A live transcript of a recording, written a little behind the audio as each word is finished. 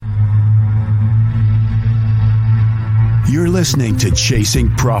You're listening to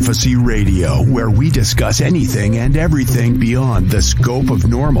Chasing Prophecy Radio, where we discuss anything and everything beyond the scope of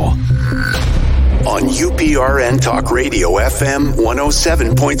normal. On UPRN Talk Radio, FM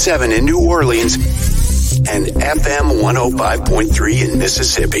 107.7 in New Orleans and FM 105.3 in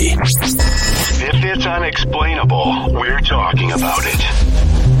Mississippi. If it's unexplainable, we're talking about it.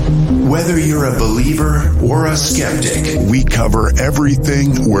 Whether you're a believer or a skeptic, we cover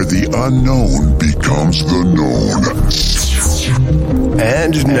everything where the unknown becomes the known.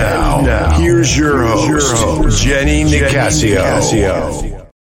 And now, here's your host, Jenny Nicasio.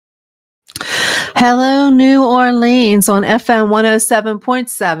 Hello, New Orleans on FM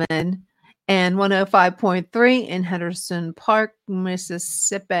 107.7 and 105.3 in Henderson Park,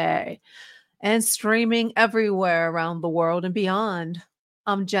 Mississippi, and streaming everywhere around the world and beyond.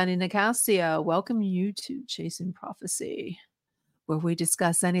 I'm Jenny Nicasio. Welcome you to Chasing Prophecy, where we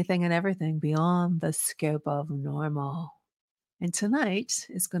discuss anything and everything beyond the scope of normal. And tonight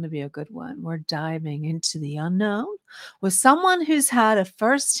is going to be a good one. We're diving into the unknown with someone who's had a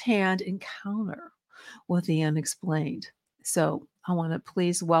firsthand encounter with the unexplained. So I want to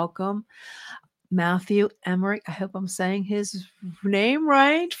please welcome Matthew Emmerich. I hope I'm saying his name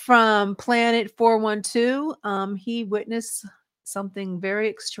right, from Planet 412. He witnessed something very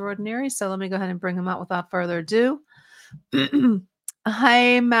extraordinary. So let me go ahead and bring him out without further ado.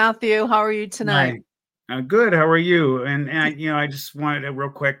 Hi, Matthew. How are you tonight? Hi. Good. How are you? And I just wanted to real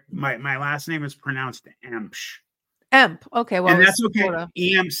quick. My last name is pronounced Empsch. Emp. Okay. Well, and that's okay.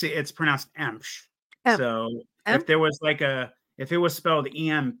 EMC. It's pronounced Empsch. So Emp? If there was if it was spelled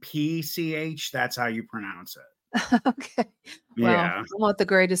EMPCH, that's how you pronounce it. Okay. Well, Yeah. I'm not the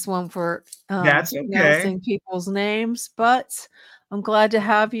greatest one for That's okay. pronouncing people's names, but I'm glad to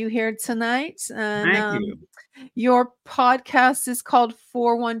have you here tonight. And, Thank you. Your podcast is called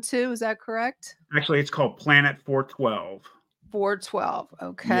 412. Is that correct? Actually, it's called Planet 412. 412.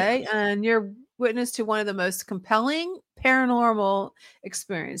 Okay. Yes. And you're witness to one of the most compelling paranormal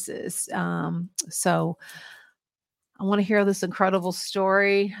experiences. So I want to hear this incredible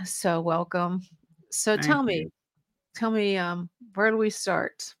story. So welcome. So tell me, where do we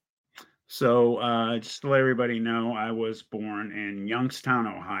start? So just to let everybody know, I was born in Youngstown,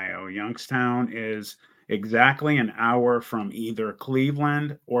 Ohio. Youngstown is exactly an hour from either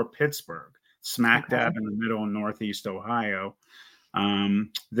Cleveland or Pittsburgh, smack dab in the middle of Northeast Ohio.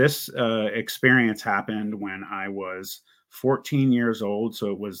 This experience happened when I was 14 years old.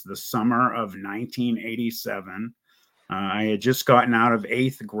 So it was the summer of 1987. I had just gotten out of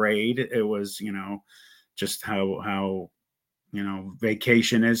 8th grade. It was, just how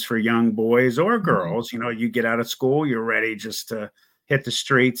vacation is for young boys or girls. You get out of school, you're ready just to hit the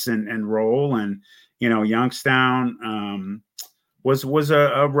streets and roll. And, Youngstown was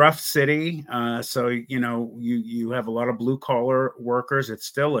a rough city. So, you have a lot of blue collar workers. It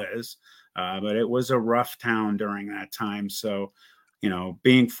still is. But it was a rough town during that time. So,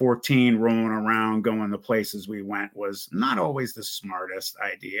 being 14, rolling around, going the places we went was not always the smartest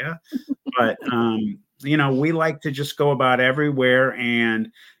idea. But, we like to just go about everywhere.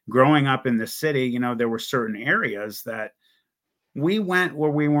 And growing up in the city, there were certain areas that we went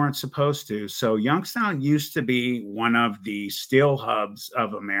where we weren't supposed to. So Youngstown used to be one of the steel hubs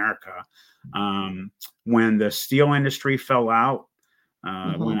of America. When the steel industry fell out,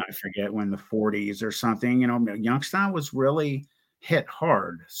 when I forget, when the 40s or something, Youngstown was really hit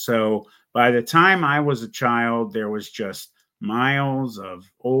hard. So by the time I was a child, there was just miles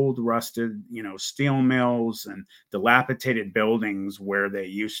of old rusted, steel mills and dilapidated buildings where they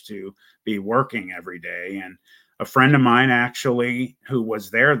used to be working every day. And a friend of mine, actually, who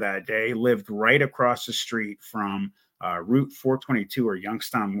was there that day, lived right across the street from Route 422 or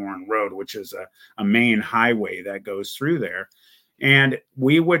Youngstown-Warren Road, which is a main highway that goes through there. And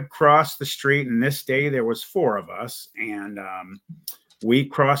we would cross the street, and this day there was 4 of us, and we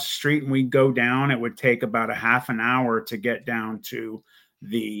crossed the street and we'd go down. It would take about a half an hour to get down to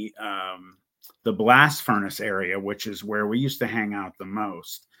the blast furnace area, which is where we used to hang out the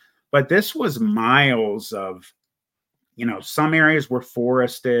most. But this was miles of, some areas were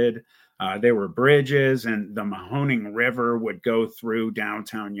forested. There were bridges, and the Mahoning River would go through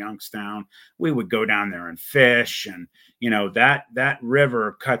downtown Youngstown. We would go down there and fish, and that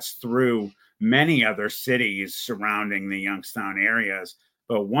river cuts through many other cities surrounding the Youngstown areas.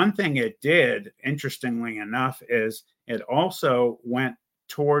 But one thing it did, interestingly enough, is it also went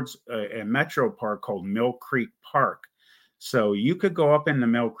towards a metro park called Mill Creek Park. So you could go up in the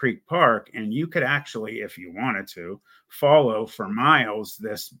Mill Creek Park, and you could actually, if you wanted to, follow for miles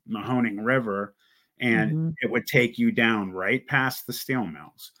this Mahoning River, and it would take you down right past the steel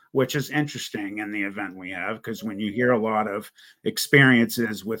mills. which is interesting in the event we have, because when you hear a lot of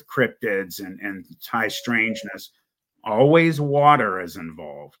experiences with cryptids and high strangeness, always water is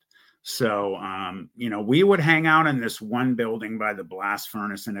involved. So, we would hang out in this one building by the blast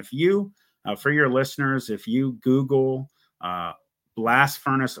furnace. And if you, for your listeners, if you Google blast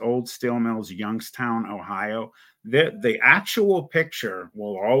furnace old steel mills, Youngstown, Ohio, the actual picture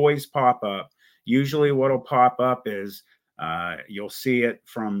will always pop up. Usually what will pop up is you'll see it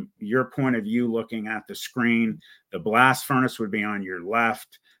from your point of view looking at the screen. The blast furnace would be on your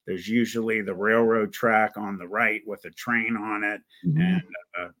left. There's usually the railroad track on the right with a train on it. And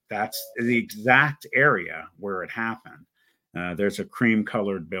that's the exact area where it happened. There's a cream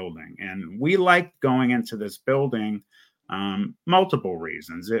colored building. And we liked going into this building, multiple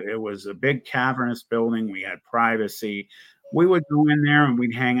reasons. It was a big cavernous building. We had privacy. We would go in there and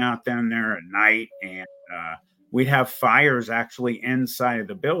we'd hang out down there at night, and we'd have fires actually inside of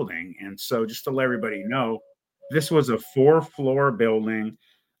the building. And so just to let everybody know, this was a 4-floor building.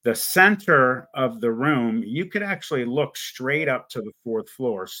 The center of the room, you could actually look straight up to the 4th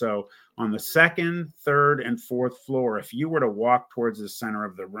floor. So on the 2nd, 3rd, and 4th floor, if you were to walk towards the center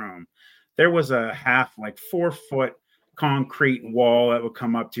of the room, there was a 4-foot concrete wall that would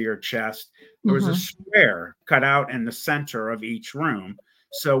come up to your chest. There was a square cut out in the center of each room.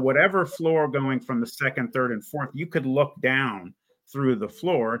 So whatever floor going from the 2nd, 3rd, and 4th, you could look down through the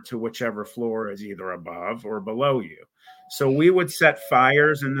floor to whichever floor is either above or below you. So we would set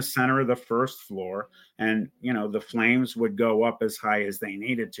fires in the center of the 1st floor, and, the flames would go up as high as they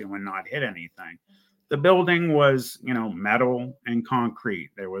needed to and not hit anything. The building was, metal and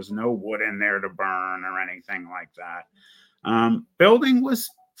concrete. There was no wood in there to burn or anything like that. Building was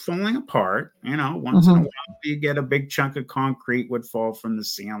falling apart. Once in a while, you get a big chunk of concrete would fall from the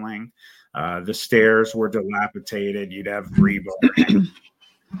ceiling. The stairs were dilapidated. You'd have rebar.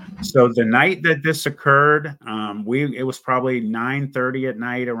 So the night that this occurred, it was probably 9:30 at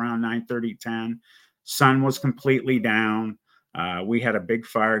night, around 9:30, 10. Sun was completely down. We had a big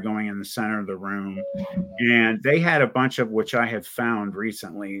fire going in the center of the room, and they had a bunch of, which I have found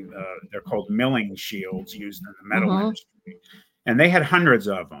recently, they're called milling shields used in the metal industry. And they had hundreds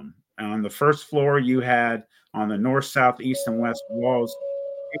of them. On the 1st floor, you had on the north, south, east, and west walls,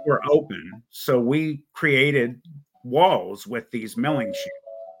 they were open. So we created walls with these milling shields.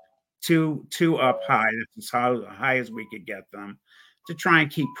 Two up high. That's as high as we could get them, to try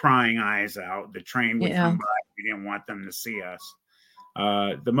and keep prying eyes out. The train would come by. We didn't want them to see us.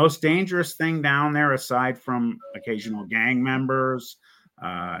 The most dangerous thing down there, aside from occasional gang members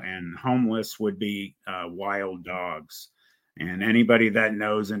and homeless, would be wild dogs. And anybody that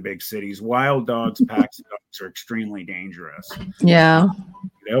knows in big cities, wild dogs, packs of dogs are extremely dangerous. Yeah.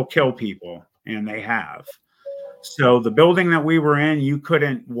 They'll kill people, and they have. So the building that we were in, you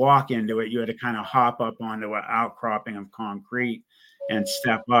couldn't walk into it. You had to kind of hop up onto an outcropping of concrete and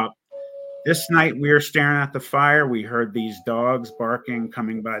step up. This night we were staring at the fire. We heard these dogs barking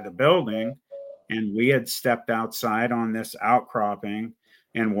coming by the building, and we had stepped outside on this outcropping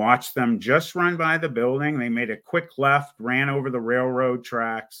and watched them just run by the building. They made a quick left, ran over the railroad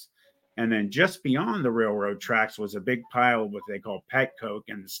tracks, and then just beyond the railroad tracks was a big pile of what they call pet coke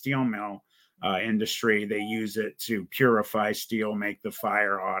in the steel mill industry. They use it to purify steel, make the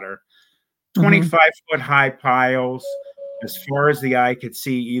fire hotter. 25-foot high piles, as far as the eye could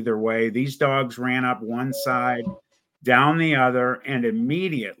see either way. These dogs ran up one side, down the other, and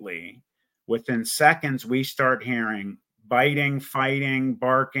immediately, within seconds, we start hearing biting, fighting,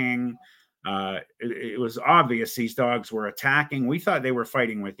 barking. It was obvious these dogs were attacking. We thought they were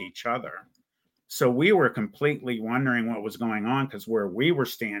fighting with each other. So we were completely wondering what was going on, because where we were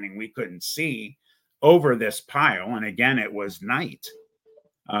standing, we couldn't see over this pile. And again, it was night.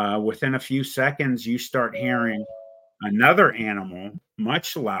 Within a few seconds, you start hearing another animal,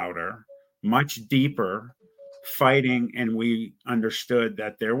 much louder, much deeper, fighting. And we understood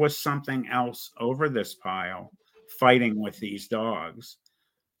that there was something else over this pile fighting with these dogs.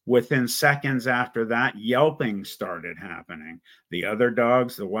 Within seconds after that, yelping started happening. The other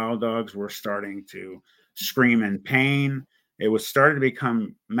dogs, the wild dogs, were starting to scream in pain. It was starting to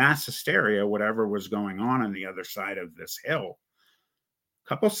become mass hysteria, whatever was going on the other side of this hill. A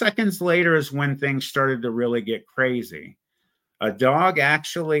couple seconds later is when things started to really get crazy. A dog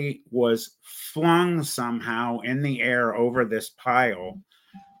actually was flung somehow in the air over this pile.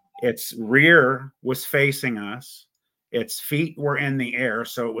 Its rear was facing us. Its feet were in the air,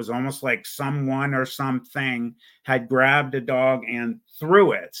 so it was almost like someone or something had grabbed a dog and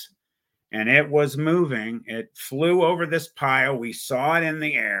threw it, and it was moving. It flew over this pile. We saw it in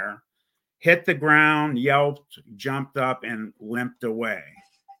the air, hit the ground, yelped, jumped up, and limped away.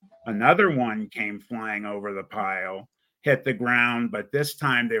 Another one came flying over the pile, hit the ground, but this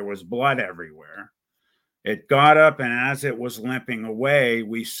time there was blood everywhere. It got up, and as it was limping away,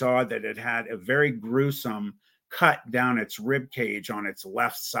 we saw that it had a very gruesome cut down its rib cage on its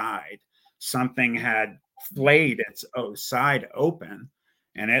left side. Something had flayed its side open,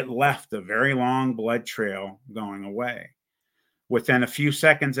 and it left a very long blood trail going away. Within a few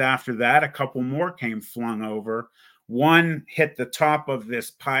seconds after that, a couple more came flung over. One hit the top of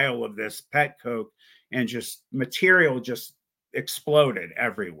this pile of this Petcoke, and just material just exploded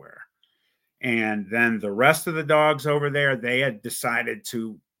everywhere. And then the rest of the dogs over there, they had decided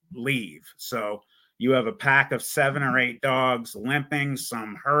to leave. So you have a pack of 7 or 8 dogs limping,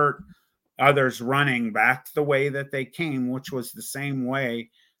 some hurt, others running back the way that they came, which was the same way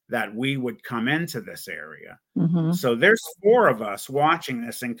that we would come into this area. Mm-hmm. So there's 4 of us watching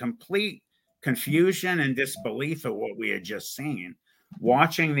this in complete confusion and disbelief at what we had just seen,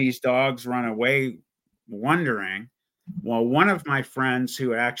 watching these dogs run away, wondering. Well, one of my friends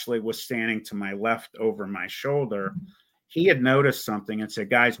who actually was standing to my left over my shoulder, he had noticed something and said,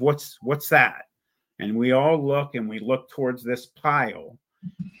 "Guys, what's that?" And we all look towards this pile.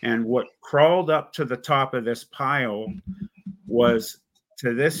 And what crawled up to the top of this pile was,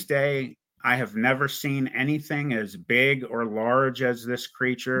 to this day, I have never seen anything as big or large as this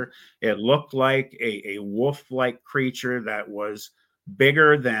creature. It looked like a wolf-like creature that was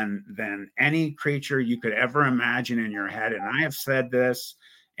bigger than any creature you could ever imagine in your head. And I have said this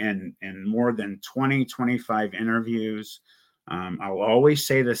in more than 20, 25 interviews. I'll always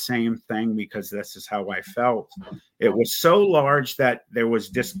say the same thing because this is how I felt. It was so large that there was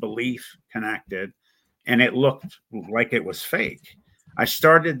disbelief connected, and it looked like it was fake. I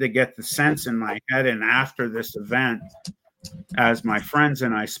started to get the sense in my head, and after this event, as my friends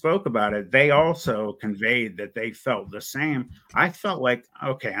and I spoke about it, they also conveyed that they felt the same. I felt like,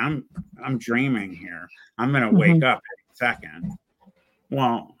 okay, I'm dreaming here. I'm going to wake up in a second.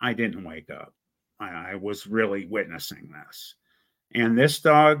 Well, I didn't wake up. I was really witnessing this. And this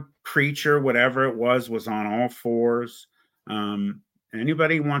dog creature, whatever it was on all 4s.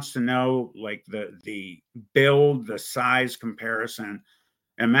 Anybody wants to know like the build, the size comparison,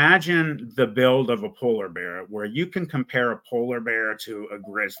 imagine the build of a polar bear, where you can compare a polar bear to a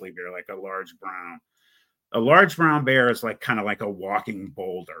grizzly bear, like a large brown. A large brown bear is like kind of like a walking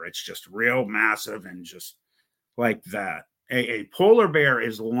boulder. It's just real massive and just like that. A polar bear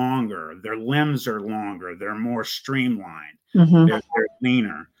is longer. Their limbs are longer. They're more streamlined. Mm-hmm. They're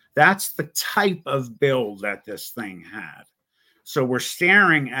leaner. That's the type of build that this thing had. So we're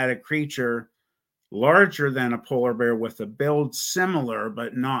staring at a creature larger than a polar bear with a build similar,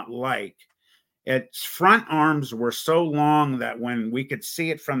 but not like. Its front arms were so long that when we could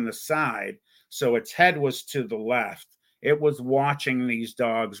see it from the side, so its head was to the left, it was watching these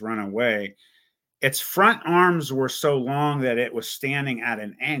dogs run away. Its front arms were so long that it was standing at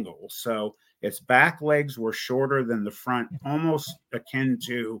an angle. So its back legs were shorter than the front, almost akin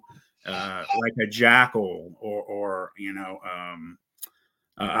to like a jackal or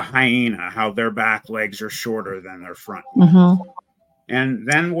a hyena, how their back legs are shorter than their front. Mm-hmm. And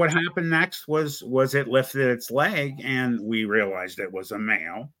then what happened next was it lifted its leg, and we realized it was a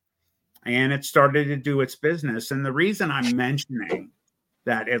male, and it started to do its business. And the reason I'm mentioning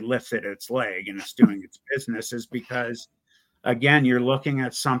that it lifted its leg and it's doing its business is because, again, you're looking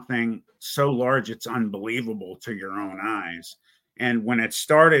at something so large, it's unbelievable to your own eyes. And when it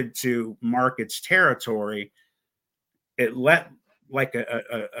started to mark its territory, it let like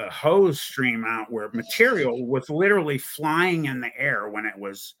a hose stream out where material was literally flying in the air when it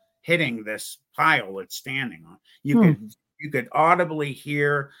was hitting this pile it's standing on. You could audibly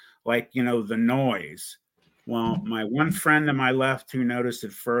hear, like, the noise. Well, my one friend to my left who noticed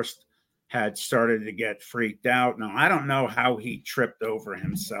it first had started to get freaked out. Now, I don't know how he tripped over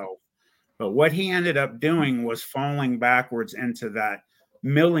himself, but what he ended up doing was falling backwards into that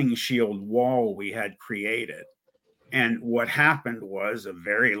milling shield wall we had created. And what happened was a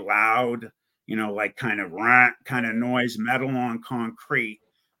very loud, like kind of noise, metal on concrete,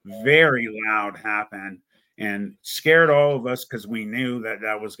 very loud happened, and scared all of us because we knew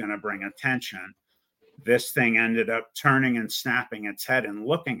that was going to bring attention. This thing ended up turning and snapping its head and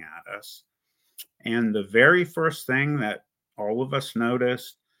looking at us. And the very first thing that all of us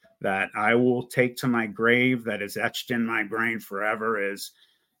noticed, that I will take to my grave, that is etched in my brain forever, is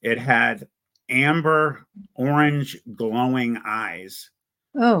it had amber orange glowing eyes.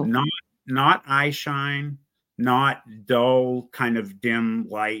 Oh, not eye shine, not dull kind of dim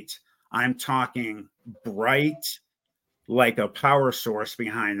light. I'm talking bright, like a power source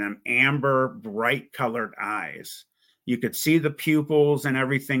behind them, amber, bright colored eyes. You could see the pupils and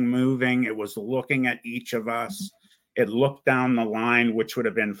everything moving. It was looking at each of us. It looked down the line, which would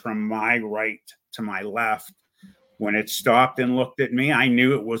have been from my right to my left. When it stopped and looked at me, I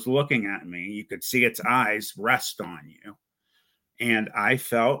knew it was looking at me. You could see its eyes rest on you. And I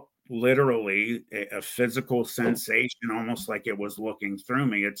felt literally a physical sensation, almost like it was looking through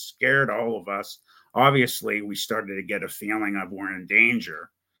me. It scared all of us. Obviously, we started to get a feeling of we're in danger.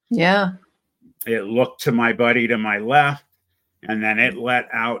 Yeah. It looked to my buddy to my left, and then it let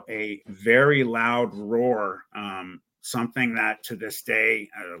out a very loud roar, something that to this day,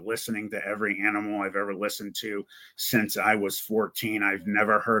 listening to every animal I've ever listened to since I was 14, I've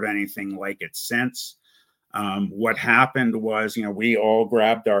never heard anything like it since. What happened was, we all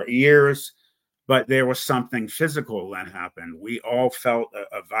grabbed our ears, but there was something physical that happened. We all felt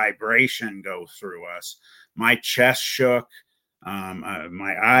a vibration go through us. My chest shook,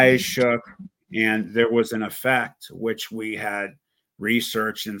 my eyes shook, and there was an effect which we had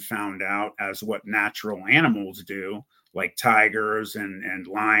researched and found out as what natural animals do, like tigers and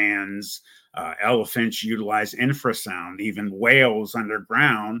lions, elephants utilize infrasound, even whales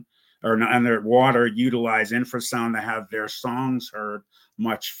underground or underwater utilize infrasound to have their songs heard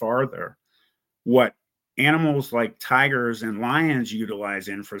much farther. What animals like tigers and lions utilize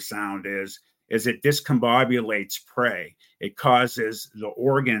infrasound is it discombobulates prey. It causes the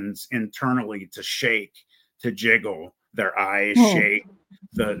organs internally to shake, to jiggle, their eyes shake,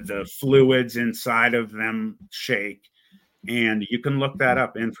 the fluids inside of them shake. And you can look that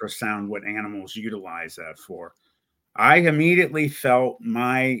up, infrasound, what animals utilize that for. I immediately felt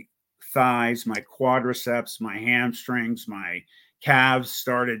my thighs, my quadriceps, my hamstrings, my calves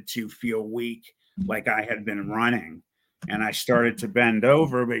started to feel weak, like I had been running. And I started to bend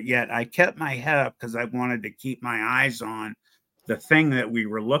over, but yet I kept my head up because I wanted to keep my eyes on the thing that we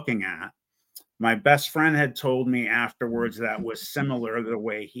were looking at. My best friend had told me afterwards that was similar to the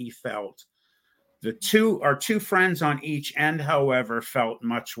way he felt. Our two friends on each end, however, felt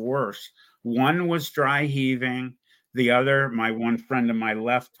much worse. One was dry heaving. The other, my one friend to my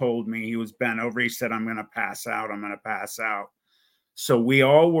left, told me he was bent over. He said, I'm going to pass out. I'm going to pass out. So we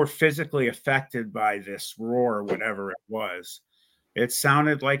all were physically affected by this roar, whatever it was. It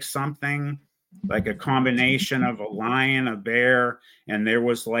sounded like something like a combination of a lion, a bear, and there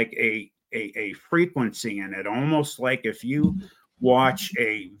was like a frequency in it, almost like if you watch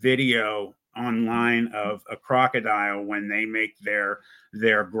a video online of a crocodile when they make their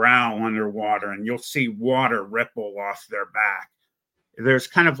growl underwater, and you'll see water ripple off their back. There's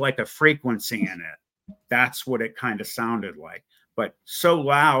kind of like a frequency in it. That's what it kind of sounded like. But so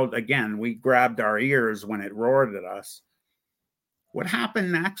loud, again, we grabbed our ears when it roared at us. What happened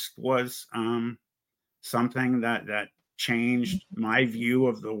next was something that changed my view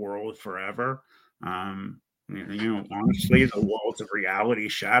of the world forever. Honestly, the walls of reality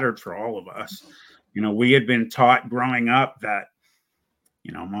shattered for all of us. We had been taught growing up that,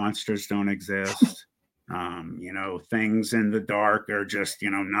 monsters don't exist. Things in the dark are just,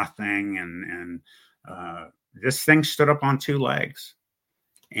 nothing. And this thing stood up on two legs.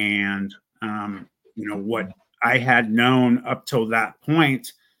 And, what I had known up till that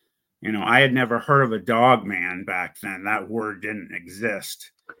point, I had never heard of a dog man back then. That word didn't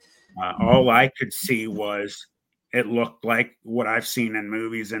exist. All I could see was it looked like what I've seen in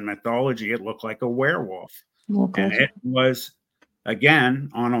movies and mythology. It looked like a werewolf. Okay. And it was, again,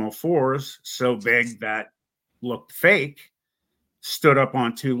 on all fours, so big that looked fake, stood up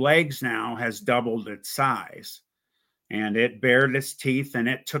on two legs now, has doubled its size. And it bared its teeth and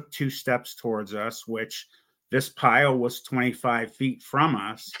it took 2 steps towards us, which this pile was 25 feet from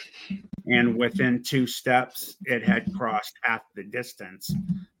us. And within 2 steps, it had crossed half the distance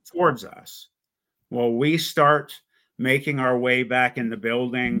towards us. Well, we start making our way back in the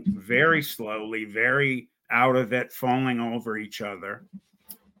building very slowly, very out of it, falling over each other.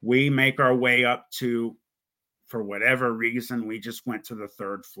 We make our way up to, for whatever reason, we just went to the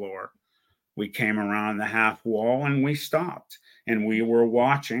 3rd floor. We came around the half wall and we stopped, and we were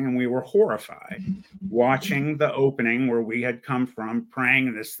watching, and we were horrified, watching the opening where we had come from,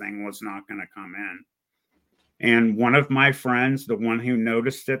 praying this thing was not going to come in. And one of my friends, the one who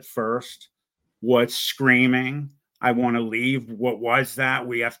noticed it first, was screaming, I want to leave. What was that?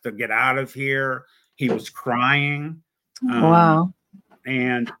 We have to get out of here. He was crying. Wow.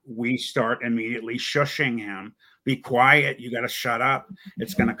 And we start immediately shushing him. Be quiet. You got to shut up.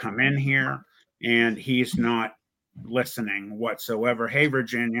 It's going to come in here. And he's not listening whatsoever. Hey,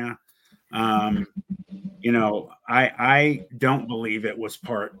 Virginia, I don't believe it was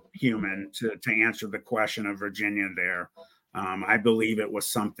part human to answer the question of Virginia there. I believe it was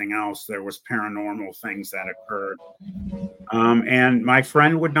something else. There was paranormal things that occurred. And my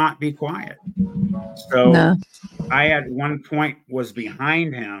friend would not be quiet. So No. I at one point was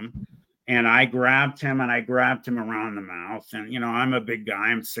behind him, and I grabbed him around the mouth. And, I'm a big guy.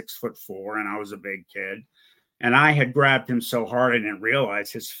 I'm 6'4", and I was a big kid. And I had grabbed him so hard I didn't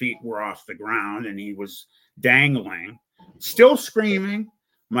realize his feet were off the ground and he was dangling, still screaming.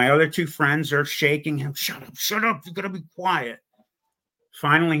 My other two friends are shaking him. Shut up. You got to be quiet.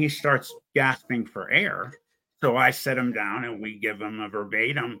 Finally, he starts gasping for air. So I set him down and we give him a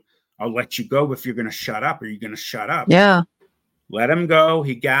verbatim, I'll let you go if you're going to shut up. Are you going to shut up? Yeah. Let him go.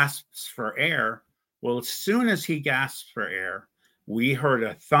 He gasps for air. Well, as soon as he gasps for air, we heard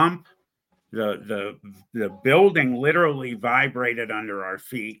a thump. The building literally vibrated under our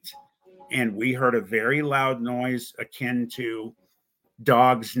feet. And we heard a very loud noise akin to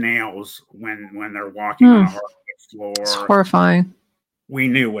dogs' nails when they're walking on a hardwood floor. It's horrifying. We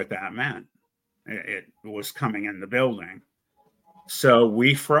knew what that meant. It was coming in the building. So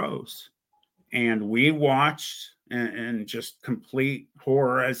we froze and we watched in just complete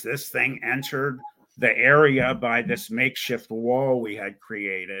horror as this thing entered the area by this makeshift wall we had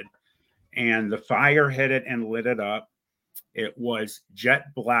created. And the fire hit it and lit it up. It was jet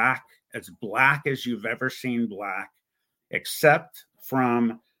black as you've ever seen black, except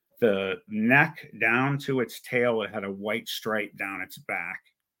from the neck down to its tail. It had a white stripe down its back.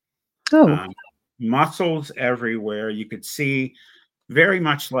 Muscles everywhere. You could see very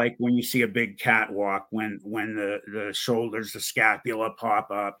much like when you see a big catwalk, when the shoulders, the scapula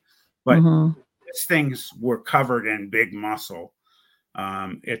pop up. But these things were covered in big muscle.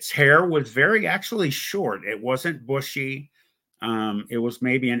 Its hair was very actually short. It wasn't bushy. It was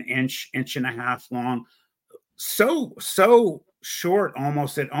maybe an inch and a half long. So short,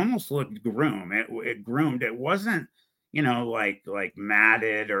 it almost looked groomed. It groomed. It wasn't, like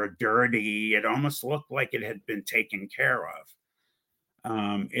matted or dirty. It almost looked like it had been taken care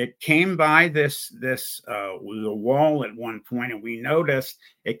of. It came by the wall at one point, and we noticed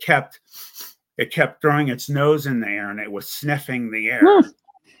it kept throwing its nose in the air, and it was sniffing the air.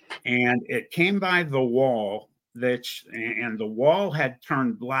 And it came by the wall, and the wall had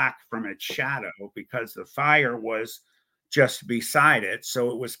turned black from its shadow because the fire was just beside it.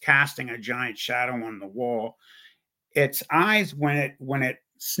 So it was casting a giant shadow on the wall. Its eyes, when it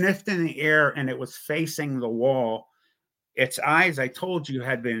sniffed in the air and it was facing the wall, its eyes, I told you,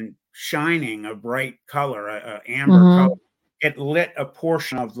 had been shining a bright color, a amber color. It lit a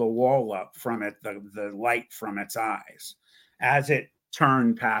portion of the wall up from it, the light from its eyes. As it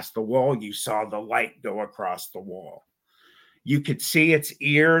turned past the wall, you saw the light go across the wall. You could see its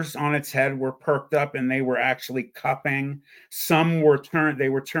ears on its head were perked up and they were actually cupping. Some were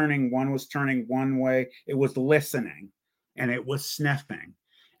turning, one was turning one way. It was listening and it was sniffing.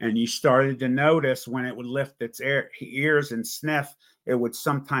 And you started to notice when it would lift its ears and sniff, it would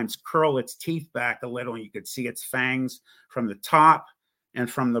sometimes curl its teeth back a little. And you could see its fangs from the top and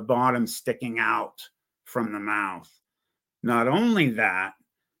from the bottom sticking out from the mouth. Not only that,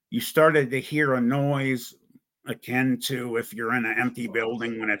 you started to hear a noise akin to if you're in an empty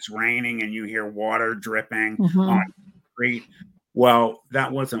building when it's raining and you hear water dripping on the street. Well,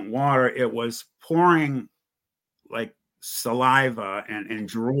 that wasn't water. It was pouring like saliva and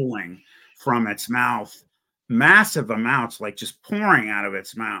drooling from its mouth, massive amounts, like just pouring out of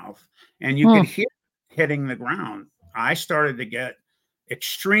its mouth. And you could hear it hitting the ground. I started to get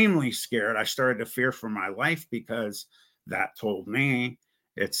extremely scared. I started to fear for my life because that told me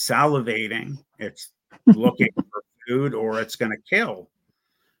it's salivating, it's looking for food, or it's going to kill.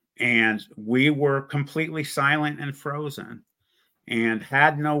 And we were completely silent and frozen and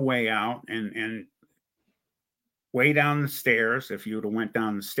had no way out. And way down the stairs, if you would have went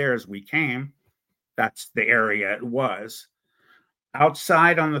down the stairs we came, that's the area it was.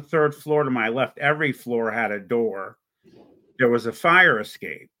 Outside on the third floor to my left, every floor had a door. There was a fire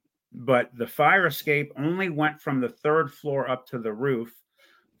escape, but the fire escape only went from the third floor up to the roof.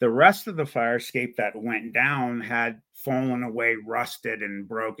 The rest of the fire escape that went down had fallen away, rusted and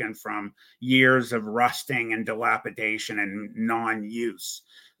broken from years of rusting and dilapidation and non-use.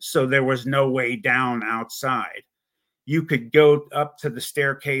 So there was no way down outside. You could go up to the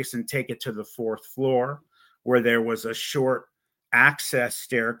staircase and take it to the fourth floor, where there was a short access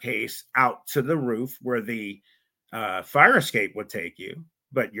staircase out to the roof where the fire escape would take you,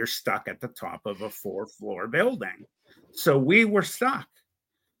 but you're stuck at the top of a 4th floor building. So we were stuck.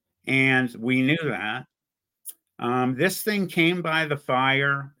 And we knew that. This thing came by the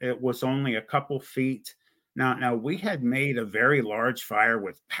fire. It was only a couple feet. Now we had made a very large fire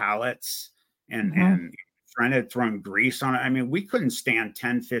with pallets and friend had thrown grease on it. I mean, we couldn't stand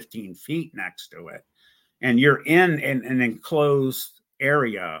 10, 15 feet next to it. And you're in an enclosed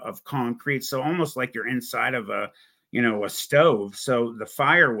area of concrete. So almost like you're inside of a stove. So the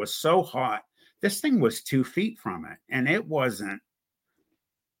fire was so hot. This thing was 2 feet from it, and it wasn't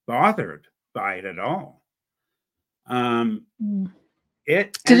bothered by it at all.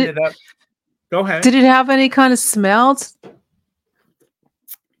 It ended up. Go ahead. Did it have any kind of smells?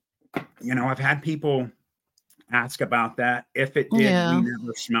 I've had people ask about that. If it did, we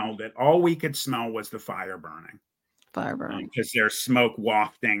never smelled it. All we could smell was the fire burning. Because there's smoke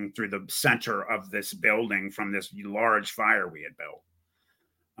wafting through the center of this building from this large fire we had built.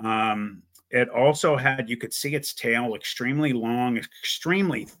 It also had, you could see its tail, extremely long,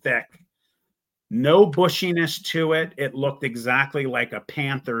 extremely thick. No bushiness to it. It looked exactly like a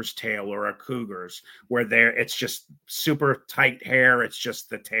panther's tail or a cougar's, where it's just super tight hair. It's just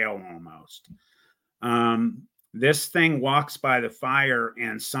the tail almost. This thing walks by the fire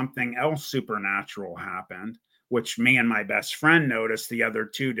and something else supernatural happened, which me and my best friend noticed. The other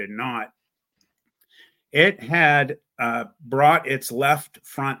two did not. It had brought its left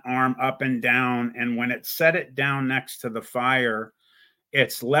front arm up and down, and when it set it down next to the fire,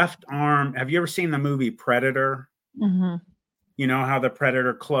 its left arm, have you ever seen the movie Predator? Mm-hmm. You know how the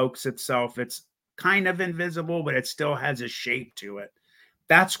predator cloaks itself? It's kind of invisible, but it still has a shape to it.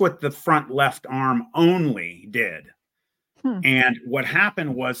 That's what the front left arm only did. And what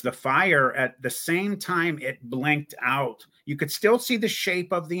happened was the fire, at the same time it blinked out, you could still see the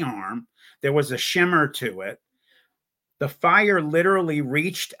shape of the arm. There was a shimmer to it. The fire literally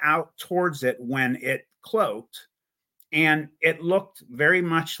reached out towards it when it cloaked. And it looked very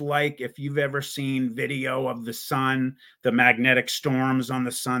much like, if you've ever seen video of the sun, the magnetic storms on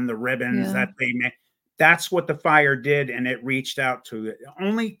the sun, the ribbons that they make. That's what the fire did, and it reached out to it.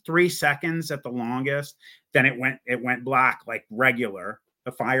 Only 3 seconds at the longest. Then it went black like regular.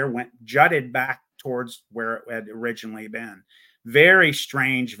 The fire jutted back towards where it had originally been. Very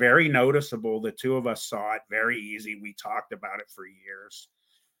strange, very noticeable. The two of us saw it very easy. We talked about it for years.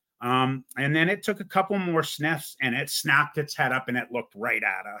 And then it took a couple more sniffs, and it snapped its head up and it looked right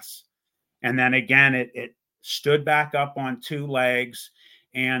at us. And then again, it stood back up on 2 legs.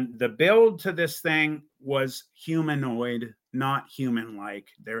 And the build to this thing was humanoid, not human-like.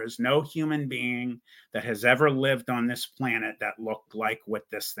 There is no human being that has ever lived on this planet that looked like what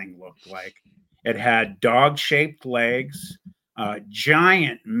this thing looked like. It had dog-shaped legs,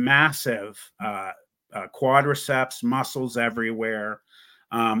 giant, massive quadriceps, muscles everywhere.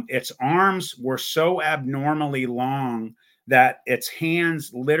 Its arms were so abnormally long that its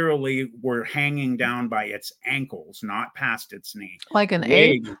hands literally were hanging down by its ankles, not past its knee. Like an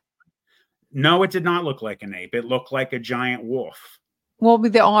ape? No, it did not look like an ape. It looked like a giant wolf. Well,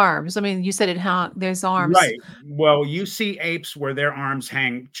 with the arms. I mean, you said there's arms. Right. Well, you see apes where their arms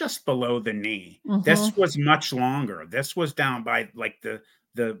hang just below the knee. Mm-hmm. This was much longer. This was down by like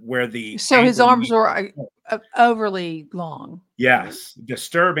so his arms were overly long. Yes,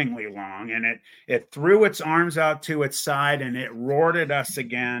 disturbingly long. And it threw its arms out to its side and it roared at us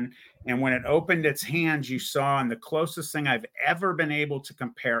again. And when it opened its hands, you saw, and the closest thing I've ever been able to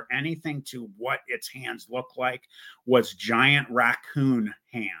compare anything to what its hands look like was giant raccoon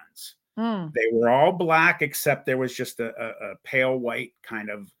hands. They were all black, except there was just a pale white kind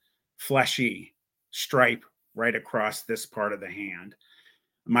of fleshy stripe right across this part of the hand.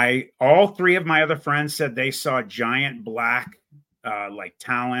 All 3 of my other friends said they saw giant black like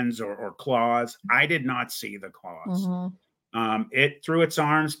talons or claws. I did not see the claws. Mm-hmm. It threw its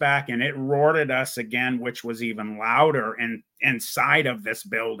arms back and it roared at us again, which was even louder inside of this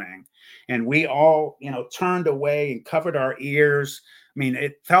building. And we all, turned away and covered our ears. I mean,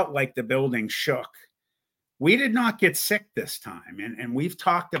 it felt like the building shook. We did not get sick this time. And we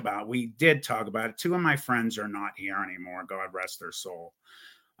did talk about it. 2 of my friends are not here anymore. God rest their soul.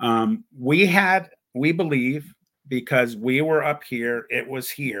 We believe, because we were up here, it was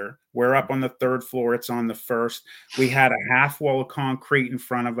here. We're up on the 3rd floor. It's on the 1st. We had a half wall of concrete in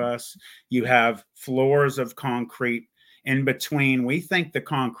front of us. You have floors of concrete in between. We think the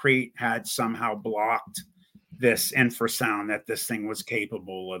concrete had somehow blocked this infrasound that this thing was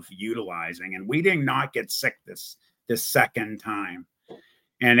capable of utilizing. And we did not get sick this second time.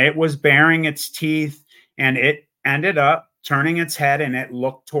 And it was baring its teeth, and it ended up turning its head, and it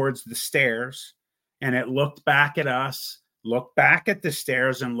looked towards the stairs, and it looked back at us, looked back at the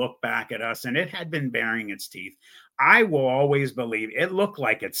stairs, and looked back at us. And it had been baring its teeth. I will always believe it looked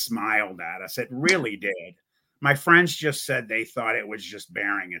like it smiled at us. It really did. My friends just said they thought it was just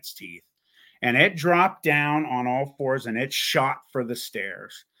baring its teeth. And it dropped down on all 4s and it shot for the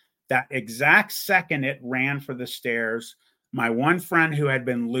stairs. That exact second it ran for the stairs, my one friend who had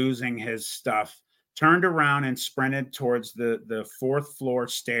been losing his stuff turned around and sprinted towards the fourth floor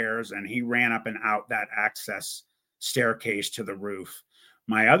stairs, and he ran up and out that access staircase to the roof.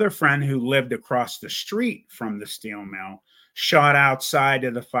 My other friend who lived across the street from the steel mill shot outside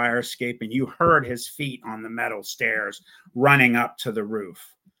to the fire escape, and you heard his feet on the metal stairs running up to the roof.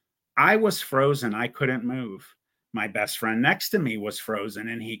 I was frozen. I couldn't move. My best friend next to me was frozen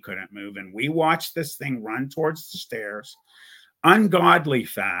and he couldn't move. And we watched this thing run towards the stairs, ungodly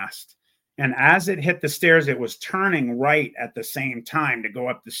fast. And as it hit the stairs, it was turning right at the same time to go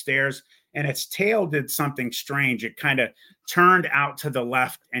up the stairs. And its tail did something strange. It kind of turned out to the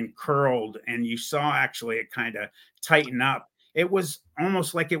left and curled. And you saw actually it kind of tighten up. It was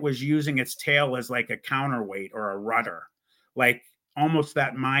almost like it was using its tail as like a counterweight or a rudder, like almost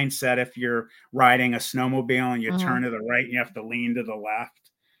that mindset if you're riding a snowmobile and you turn to the right and you have to lean to the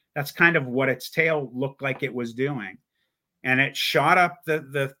left. That's kind of what its tail looked like it was doing. And it shot up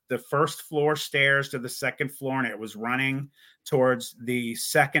the first floor stairs to the second floor, and it was running towards the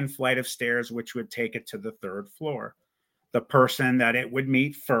second flight of stairs, which would take it to the third floor. The person that it would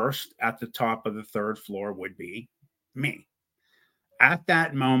meet first at the top of the third floor would be me. At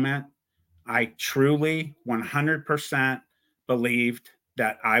that moment, I truly 100% believed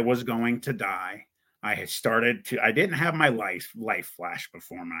that I was going to die. I didn't have my life flash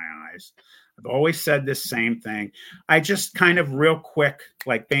before my eyes. I've always said this same thing. I just kind of real quick,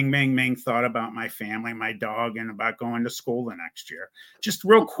 like bing, bing, bing, thought about my family, my dog, and about going to school the next year. Just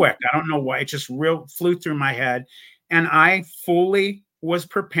real quick. I don't know why. It just flew through my head. And I fully was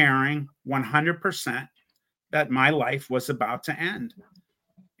preparing 100% that my life was about to end.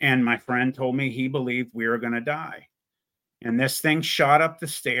 And my friend told me he believed we were going to die. And this thing shot up the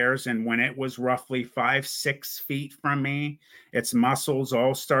stairs. And when it was roughly 5-6 feet from me, its muscles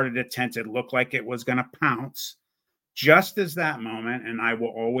all started to tense. It looked like it was going to pounce. Just as that moment, and I will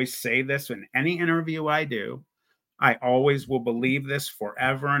always say this in any interview I do, I always will believe this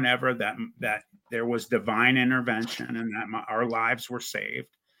forever and ever, that there was divine intervention and that our lives were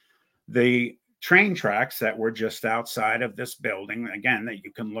saved. The train tracks that were just outside of this building, again, that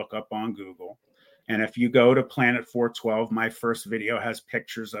you can look up on Google. And if you go to Planet 412, my first video has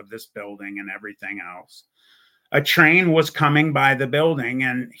pictures of this building and everything else. A train was coming by the building,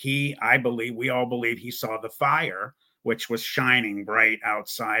 and we all believe he saw the fire, which was shining bright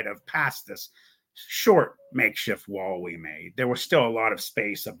outside of past this short makeshift wall we made. There was still a lot of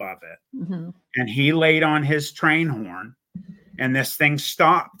space above it. Mm-hmm. And he laid on his train horn, and this thing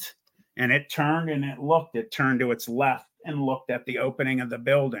stopped, and it turned and it turned to its left and looked at the opening of the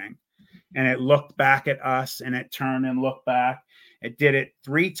building. And it looked back at us, and it turned and looked back. It did it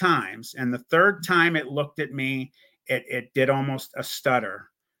 3 times. And the third time it looked at me, it did almost a stutter.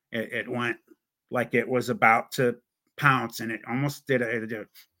 It went like it was about to pounce, and it almost did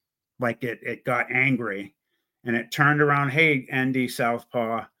like it got angry. And it turned around, hey, ND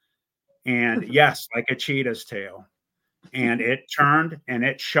Southpaw. And yes, like a cheetah's tail. And it turned and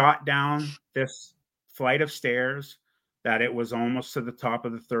it shot down this flight of stairs that it was almost to the top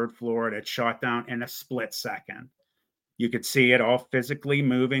of the third floor. It had shot down in a split second. You could see it all physically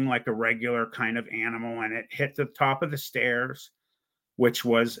moving like a regular kind of animal, and it hit the top of the stairs, which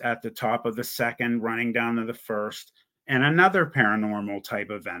was at the top of the second, running down to the first, and another paranormal type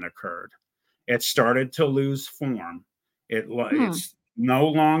event occurred. It started to lose form. It's no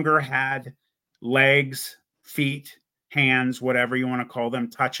longer had legs, feet, hands, whatever you want to call them,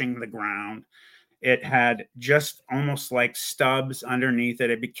 touching the ground. It had just almost like stubs underneath it.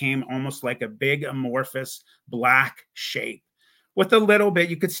 It became almost like a big amorphous black shape with a little bit.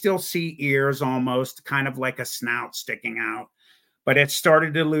 You could still see ears, almost kind of like a snout sticking out, but it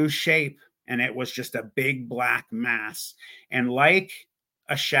started to lose shape, and it was just a big black mass. And like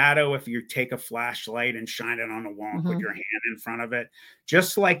a shadow, if you take a flashlight and shine it on a wall and put your hand in front of it,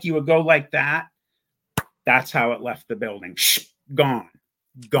 just like you would go like that, that's how it left the building. Gone.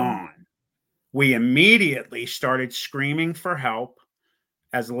 We immediately started screaming for help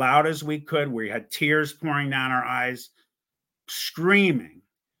as loud as we could. We had tears pouring down our eyes, screaming.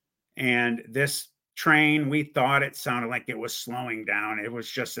 And this train, we thought it sounded like it was slowing down. It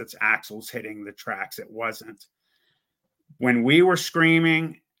was just its axles hitting the tracks. It wasn't. When we were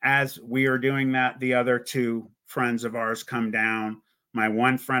screaming, as we were doing that, the other 2 friends of ours come down. My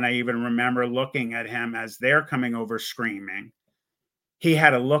one friend, I even remember looking at him as they're coming over screaming. He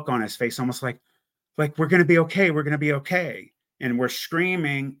had a look on his face, almost like we're going to be okay. We're going to be okay. And we're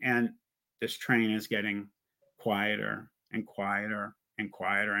screaming, and this train is getting quieter and quieter and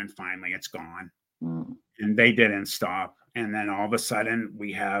quieter. And finally it's gone. And they didn't stop. And then all of a sudden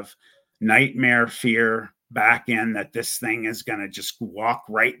we have nightmare fear back in that this thing is going to just walk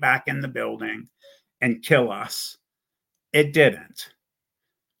right back in the building and kill us. It didn't.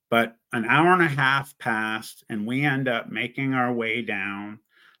 But an hour and a half passed, and we end up making our way down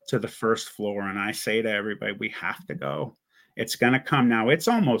to the first floor. And I say to everybody, we have to go. It's going to come now. It's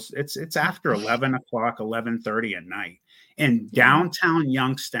after 11 o'clock, 11:30 at night in downtown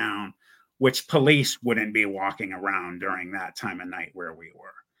Youngstown, which police wouldn't be walking around during that time of night where we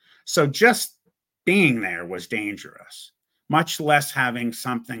were. So just being there was dangerous, much less having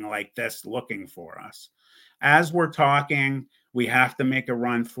something like this looking for us. As we're talking, we have to make a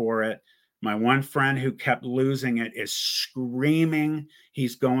run for it. My one friend who kept losing it is screaming.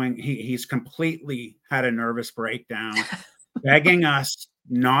 He's completely had a nervous breakdown, begging us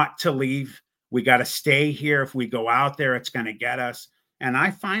not to leave. We got to stay here. If we go out there, it's going to get us. And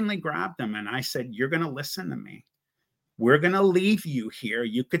I finally grabbed him and I said, you're going to listen to me. We're going to leave you here.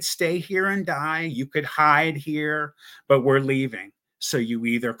 You could stay here and die. You could hide here, but we're leaving. So you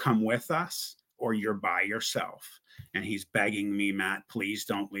either come with us or you're by yourself. And he's begging me, Matt, please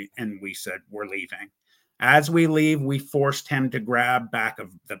don't leave. And we said, we're leaving. As we leave, we forced him to grab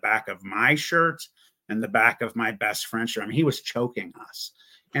the back of my shirt and the back of my best friend's shirt. I mean, he was choking us.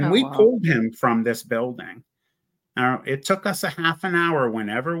 And we pulled him from this building. Now, it took us a half an hour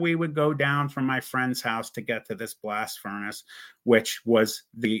whenever we would go down from my friend's house to get to this blast furnace, which was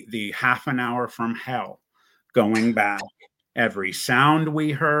the half an hour from hell going back. Every sound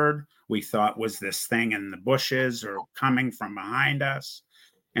we heard, we thought was this thing in the bushes or coming from behind us.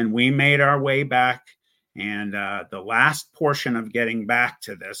 And we made our way back. And the last portion of getting back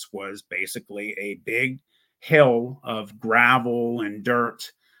to this was basically a big hill of gravel and dirt,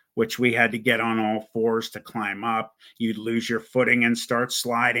 which we had to get on all fours to climb up. You'd lose your footing and start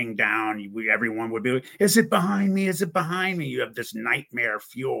sliding down. Everyone would be like, is it behind me? Is it behind me? You have this nightmare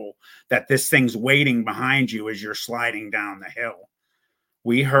fuel that this thing's waiting behind you as you're sliding down the hill.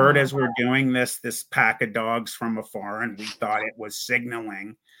 We heard as we're doing this pack of dogs from afar, and we thought it was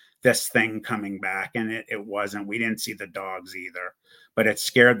signaling this thing coming back, and it wasn't. We didn't see the dogs either, but it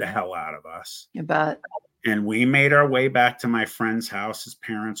scared the hell out of us. You bet. And we made our way back to my friend's house. His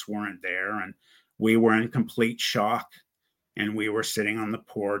parents weren't there, and we were in complete shock. And we were sitting on the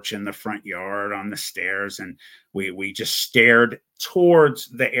porch in the front yard on the stairs, and we just stared towards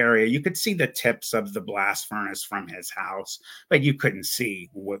the area. You could see the tips of the blast furnace from his house, but you couldn't see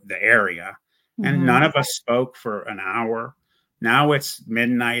the area. And none of us spoke for an hour. Now it's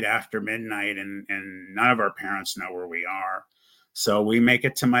midnight after midnight, and none of our parents know where we are. So we make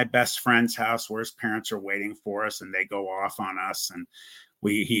it to my best friend's house where his parents are waiting for us, and they go off on us. And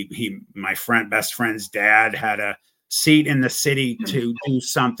my best friend's dad had a seat in the city to do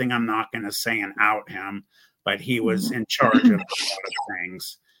something. I'm not going to say and out him, but he was in charge of a lot of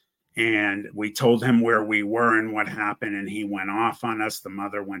things. And we told him where we were and what happened, and he went off on us. The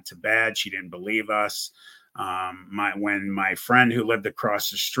mother went to bed. She didn't believe us. When my friend who lived across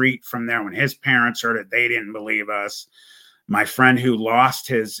the street from there, when his parents heard it, they didn't believe us. My friend who lost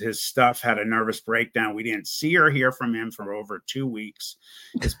his stuff had a nervous breakdown. We didn't see or hear from him for over 2 weeks.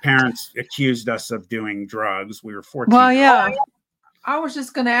 His parents accused us of doing drugs. We were 14. Well, yeah. I was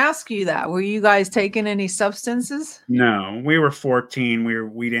just going to ask you that. Were you guys taking any substances? No, we were 14.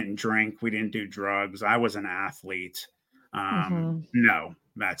 We didn't drink. We didn't do drugs. I was an athlete. No,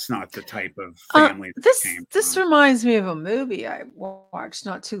 that's not the type of family. This reminds me of a movie I watched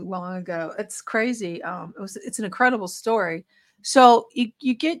not too long ago. It's crazy. It's an incredible story. So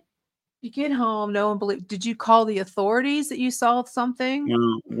you get home. No one believed. Did you call the authorities that you saw something?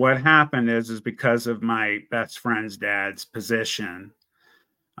 Well, what happened is because of my best friend's dad's position.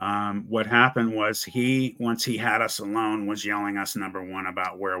 What happened was once he had us alone, was yelling us, number one,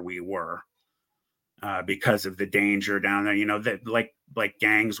 about where we were. Because of the danger down there, that like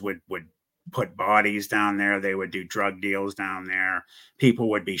gangs would put bodies down there. They would do drug deals down there. People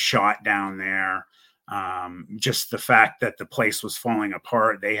would be shot down there. Just the fact that the place was falling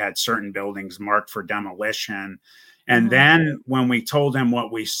apart. They had certain buildings marked for demolition. And then when we told him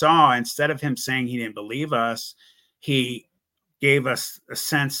what we saw, instead of him saying he didn't believe us, he gave us a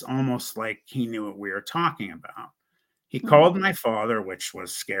sense almost like he knew what we were talking about. He called my father, which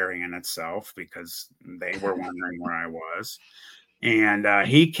was scary in itself because they were wondering where I was. And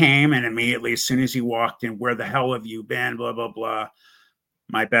he came, and immediately, as soon as he walked in, where the hell have you been? Blah, blah, blah.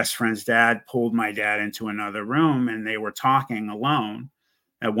 My best friend's dad pulled my dad into another room, and they were talking alone.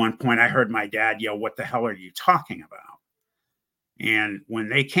 At one point, I heard my dad yell, "What the hell are you talking about?" And when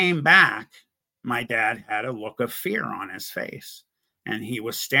they came back, my dad had a look of fear on his face, and he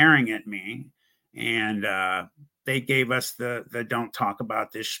was staring at me. And they gave us the don't talk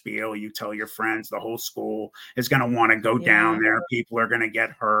about this spiel. You tell your friends, the whole school is going to want to go down there. People are going to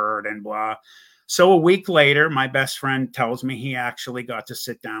get hurt and blah. So a week later, my best friend tells me he actually got to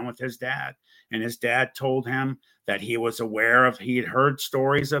sit down with his dad, and his dad told him that he was aware of, he had heard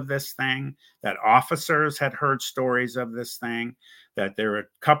stories of this thing, that officers had heard stories of this thing, that there were a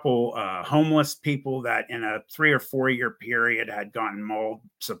couple homeless people that in a 3 or 4 year period had gotten mauled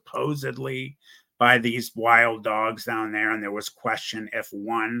supposedly by these wild dogs down there. And there was question if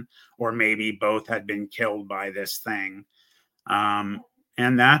one or maybe both had been killed by this thing.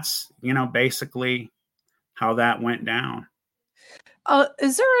 And that's, basically how that went down.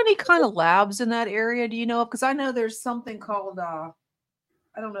 Is there any kind of labs in that area? Do you know? Because I know there's something called, I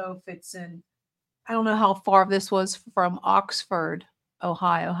don't know if it's I don't know how far this was from Oxford,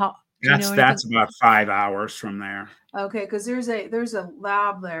 Ohio. That's about 5 hours from there. Okay, because there's a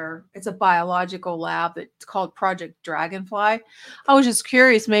lab there. It's a biological lab that's called Project Dragonfly. I was just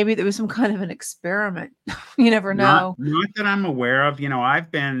curious, maybe there was some kind of an experiment. You never know. Not that I'm aware of.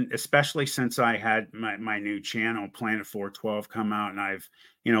 I've been, especially since I had my new channel, Planet 412, come out, and I've,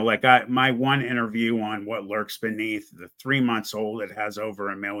 my one interview on What Lurks Beneath, the 3 months old, it has over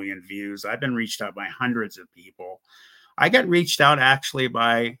 1 million views. I've been reached out by hundreds of people. I got reached out actually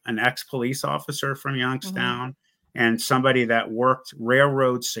by an ex-police officer from Youngstown and somebody that worked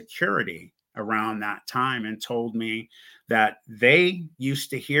railroad security around that time, and told me that they used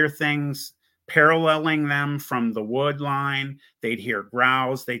to hear things paralleling them from the wood line. They'd hear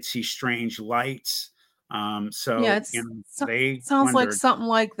growls. They'd see strange lights. So yeah, they sounds like something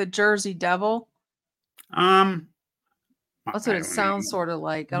like the Jersey Devil. That's what it sounds sort of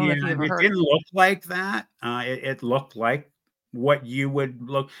like. I don't know if you ever heard. It didn't look like that. It looked like what you would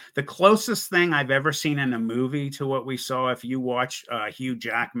look. The closest thing I've ever seen in a movie to what we saw, if you watch Hugh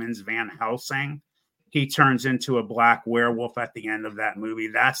Jackman's Van Helsing, he turns into a black werewolf at the end of that movie.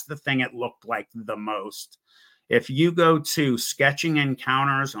 That's the thing it looked like the most. If you go to Sketching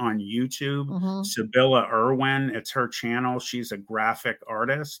Encounters on YouTube, Sibylla Irwin, it's her channel. She's a graphic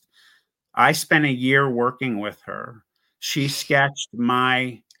artist. I spent a year working with her. She sketched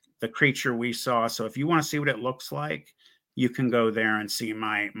the creature we saw. So if you want to see what it looks like, you can go there and see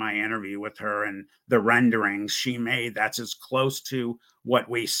my interview with her and the renderings she made. That's as close to what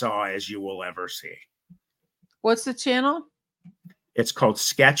we saw as you will ever see. What's the channel? It's called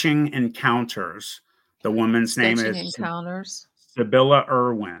Sketching Encounters. The woman's name is Encounters. Sibylla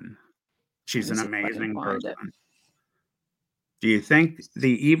Irwin. She's an amazing person. Do you think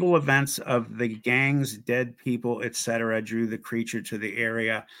the evil events of the gangs, dead people, etc., drew the creature to the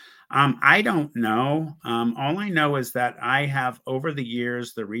area? I don't know. All I know is that I have, over the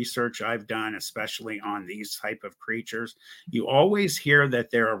years, the research I've done, especially on these type of creatures, you always hear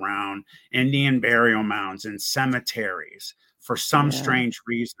that they're around Indian burial mounds and cemeteries for some strange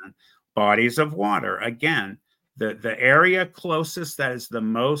reason. Bodies of water. Again, the area closest that is the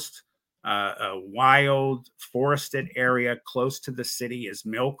most a wild forested area close to the city is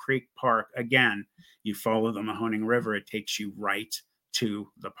Mill Creek Park. Again, you follow the Mahoning River, it takes you right to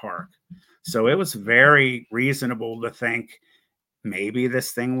the park. So it was very reasonable to think maybe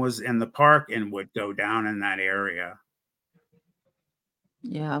this thing was in the park and would go down in that area.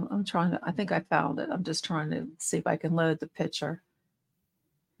 Yeah, I think I found it. I'm just trying to see if I can load the picture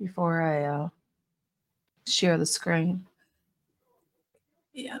before I share the screen.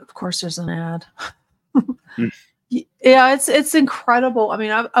 Yeah, of course there's an ad. Yeah, it's incredible. I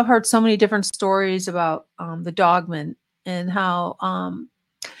mean, I've heard so many different stories about the Dogman and how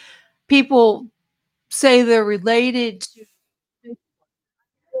people say they're related to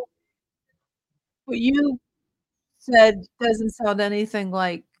what you said doesn't sound anything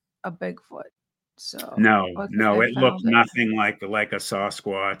like a Bigfoot. So no, it looked nothing like a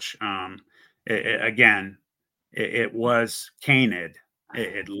Sasquatch. It was canid.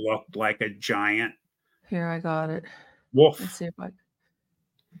 It looked like a giant. Here, I got it. Wolf. Let's see if I.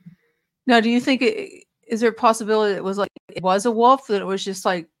 Now, do you think is there a possibility it was a wolf, that it was just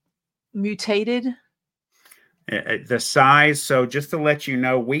like mutated? The size. So just to let you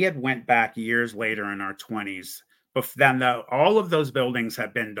know, we had went back years later in our 20s. But then all of those buildings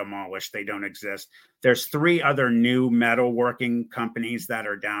have been demolished. They don't exist. There's 3 other new metalworking companies that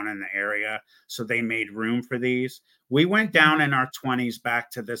are down in the area. So they made room for these. We went down in our 20s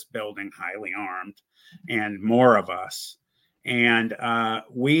back to this building, highly armed, and more of us. And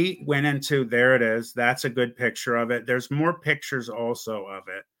we went into, there it is. That's a good picture of it. There's more pictures also of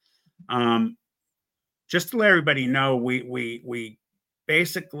it. Just to let everybody know, we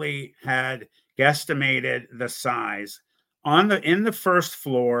basically had guesstimated the size in the first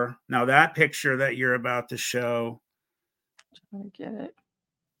floor. Now that picture that you're about to show, I get it.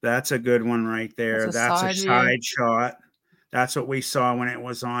 that's a good one right there. That's a That's a side view. side shot. That's what we saw when it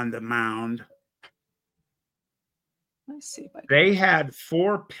was on the mound. Let's see if I can. They had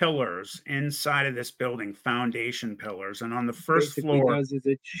 4 pillars inside of this building, foundation pillars, and on the first floor, does is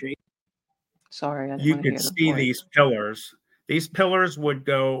it shape? Sorry, I didn't you want to could hear the see voice. these pillars. These pillars would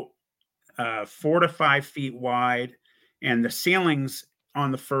go 4 to 5 feet wide, and the ceilings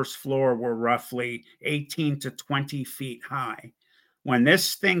on the first floor were roughly 18 to 20 feet high. When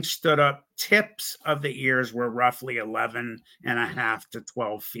this thing stood up, tips of the ears were roughly 11 and a half to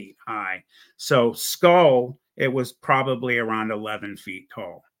 12 feet high. So skull, it was probably around 11 feet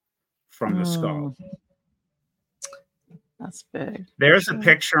tall from the skull. That's big. There's a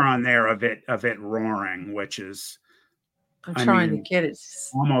picture on there of it roaring, which is I'm trying to get it.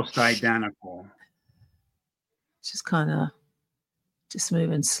 almost identical. It's just kind of just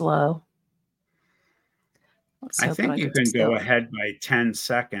moving slow. I think you can go ahead by 10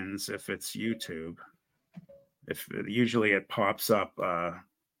 seconds if it's YouTube. If usually it pops up. I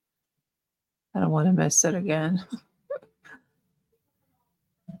don't want to miss it again.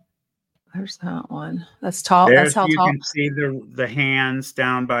 There's that one. That's tall. That's how you tall. You can see the hands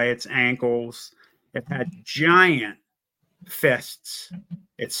down by its ankles. It had giant fists.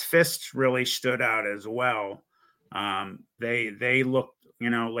 Its fists really stood out as well. They looked,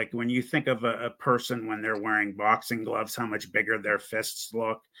 like when you think of a person when they're wearing boxing gloves, how much bigger their fists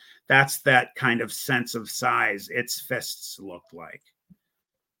look. That's that kind of sense of size its fists looked like.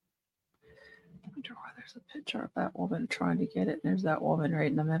 I wonder why there's a picture of that woman trying to get it. There's that woman right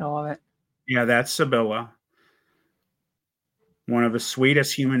in the middle of it. Yeah, that's Sibylla. One of the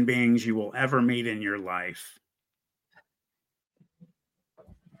sweetest human beings you will ever meet in your life. I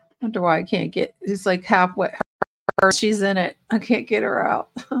wonder why I can't get. It's like halfway. She's in it. I can't get her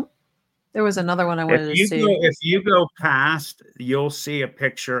out. There was another one I wanted to see. If you go past, you'll see a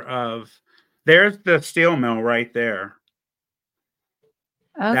picture of. There's the steel mill right there.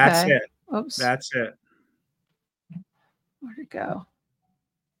 Okay. That's it. Oops. That's it. Where'd it go?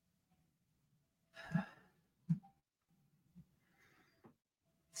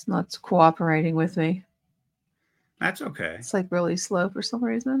 It's not cooperating with me. That's okay. It's like really slow for some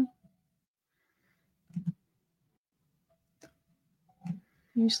reason.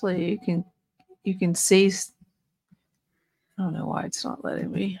 Usually you can see. I don't know why it's not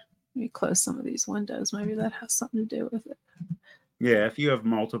letting me. Let me close some of these windows. Maybe that has something to do with it. Yeah, if you have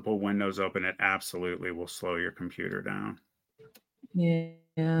multiple windows open, it absolutely will slow your computer down.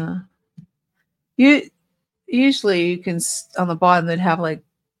 Yeah. Usually you can, on the bottom, they'd have like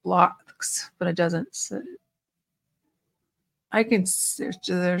blocks, but it doesn't. So I can,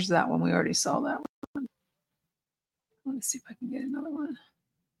 there's that one. We already saw that one. Let me see if I can get another one.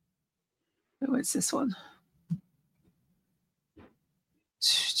 Oh, it's this one.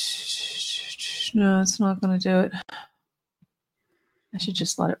 No, it's not going to do it. I should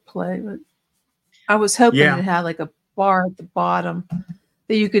just let it play, but I was hoping it had like a bar at the bottom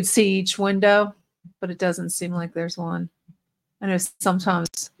that you could see each window, but it doesn't seem like there's one. I know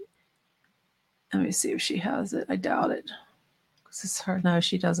sometimes. Let me see if she has it. I doubt it. Because it's her. No,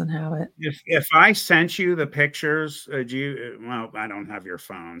 she doesn't have it. If I sent you the pictures, well, I don't have your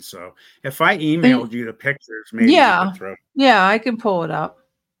phone, so if I emailed you the pictures, maybe you could throw. Yeah, I can pull it up.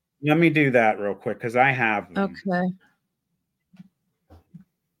 Let me do that real quick because I have them. Okay.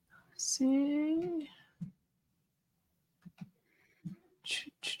 Let's see.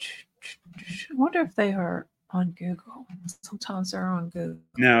 I wonder if they are on Google. Sometimes they're on Google.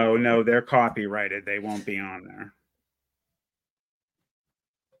 No, they're copyrighted. They won't be on there.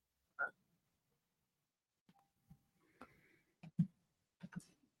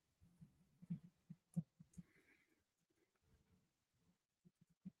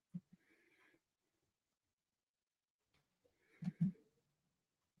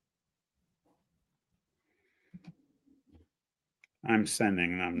 I'm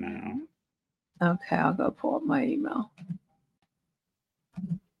sending them now. Okay, I'll go pull up my email.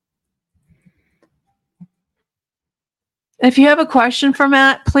 If you have a question for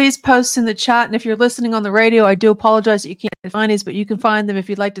Matt, please post in the chat. And if you're listening on the radio, I do apologize that you can't find these, but you can find them if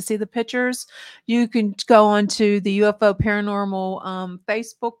you'd like to see the pictures. You can go onto the UFO Paranormal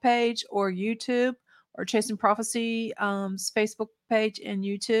Facebook page or YouTube, or Chasing Prophecy Facebook page and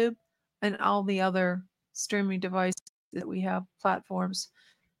YouTube, and all the other streaming devices that we have, platforms.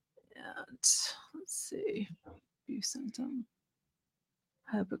 And let's see. You sent them.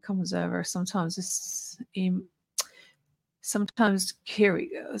 I hope it comes over. Sometimes it's sometimes here we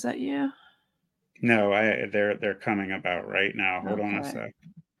go. Is that you? No, they're coming about right now. Hold on a Okay. sec.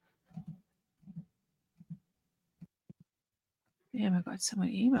 Damn, I got so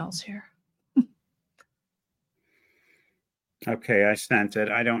many emails here. Okay, I sent it.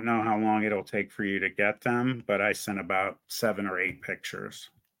 I don't know how long it'll take for you to get them, but I sent about 7 or 8 pictures.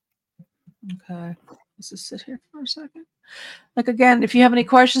 Okay. Let's just sit here for a second. Like, again, if you have any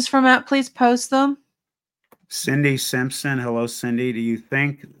questions for Matt, please post them. Cindy Simpson. Hello, Cindy. Do you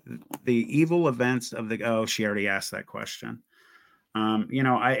think the evil events of the, oh, she already asked that question. You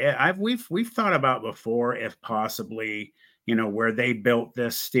know, we've thought about before if possibly, you know, where they built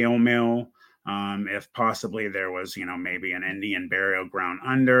this steel mill, if possibly there was, you know, maybe an Indian burial ground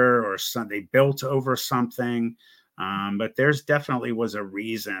under, or they built over something. But there's definitely was a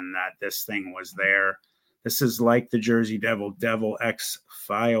reason that this thing was there. This is like the Jersey Devil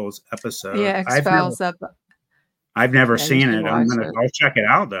X-Files episode. Yeah, X-Files. I've never Yeah, you seen should it. watch it. I'll check it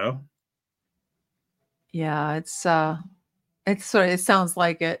out though. Yeah, it sounds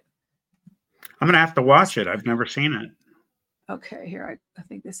like it. I'm gonna have to watch it. I've never seen it. Okay, here I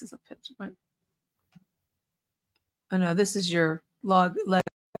think this is a picture. Oh no, this is your log. This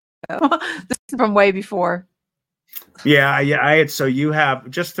is from way before. Yeah. I had, so you have,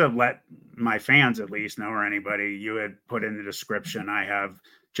 just to let my fans at least know, or anybody, you had put in the description, I have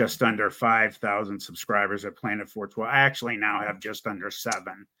just under 5,000 subscribers at Planet 412. I actually now have just under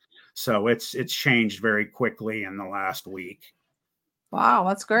 7. So it's changed very quickly in the last week. Wow,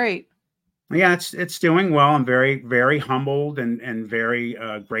 that's great. Yeah, it's doing well. I'm very, very humbled and very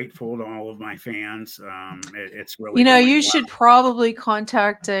grateful to all of my fans. It's really, you know, you well. Should probably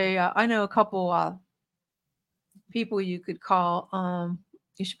contact I know a couple people you could call.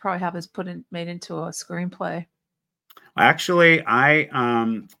 You should probably have this made into a screenplay. Actually, I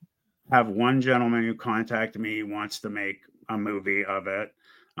have one gentleman who contacted me. He wants to make a movie of it.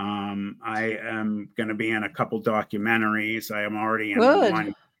 I am going to be in a couple documentaries. I am already in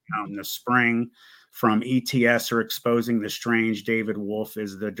one out in the spring from ETS, or Exposing the Strange. David Wolf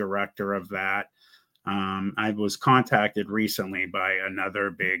is the director of that. I was contacted recently by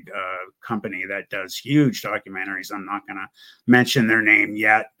another big company that does huge documentaries. I'm not going to mention their name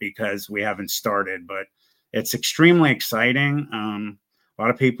yet because we haven't started, but it's extremely exciting. A lot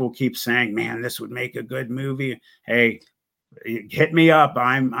of people keep saying, man, this would make a good movie. Hey, hit me up.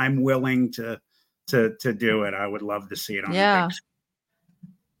 I'm willing to do it. I would love to see it on the big screen.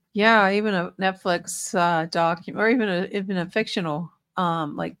 Yeah, even a Netflix document, or even a fictional,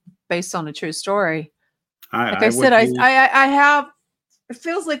 like based on a true story. I said, I have. It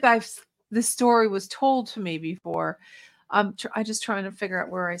feels like this story was told to me before. I'm just trying to figure out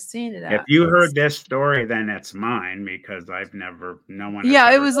where I seen it at. If you heard this story, then it's mine, because no one.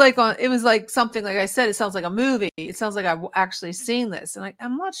 Yeah, it was like something, like I said, it sounds like a movie. It sounds like I've actually seen this, and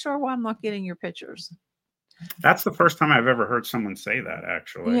I'm not sure why I'm not getting your pictures. That's the first time I've ever heard someone say that,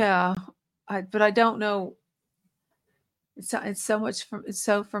 actually. Yeah, but I don't know. It's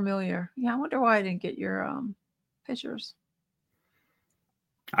so familiar. Yeah, I wonder why I didn't get your pictures.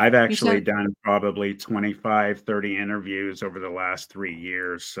 I've actually done probably 25, 30 interviews over the last 3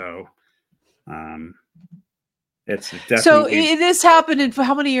 years. So it's definitely. So this happened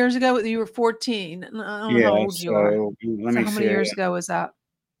how many years ago? You were 14. I don't know how old you are. How many years ago was that?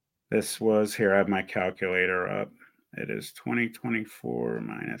 This was, here, I have my calculator up. It is 2024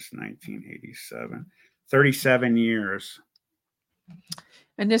 minus 1987. 37 years.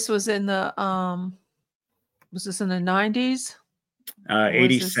 And this was in the was this in the 90s?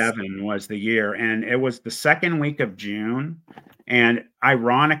 87 was the year, and it was the second week of June. And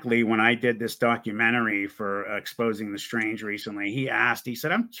ironically, when I did this documentary for Exposing the Strange recently, he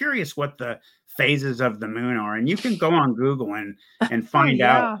said, I'm curious what the phases of the moon are. And you can go on Google and find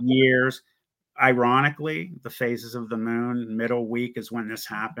out years. Ironically, the phases of the moon, middle week is when this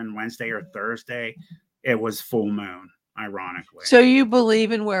happened, Wednesday or Thursday. It was full moon, ironically. So you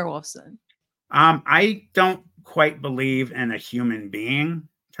believe in werewolves then? I don't quite believe in a human being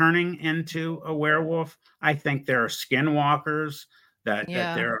turning into a werewolf. I think there are skinwalkers that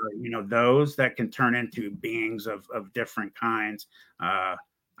there are, those that can turn into beings of different kinds.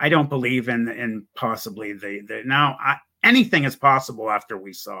 I don't believe in possibly anything is possible after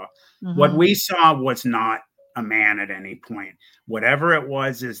we saw. Mm-hmm. What we saw was not a man at any point. Whatever it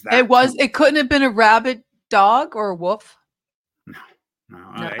was, it couldn't have been a rabid dog or a wolf.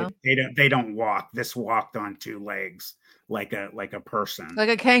 No. They don't walk. This walked on 2 legs like a person, like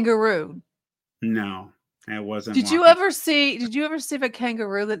a kangaroo. No, it wasn't. Did you ever see a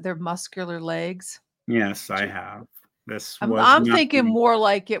kangaroo that their muscular legs? Yes, I have. I'm thinking more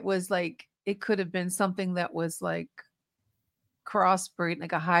like it could have been something that was like crossbreed,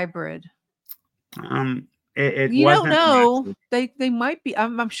 like a hybrid. It You don't wasn't know. an They might be.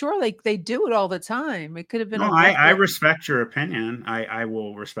 I'm sure they do it all the time. It could have been No, a I rift. respect your opinion. I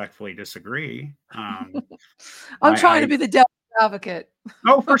will respectfully disagree. I'm trying I to be the devil's advocate.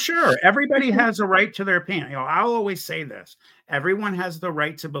 Oh, for sure. Everybody has a right to their opinion. I'll always say this. Everyone has the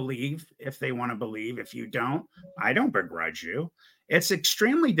right to believe if they want to believe. If you don't, I don't begrudge you. It's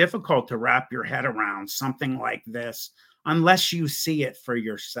extremely difficult to wrap your head around something like this unless you see it for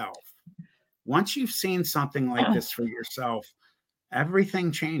yourself. Once you've seen something like this for yourself,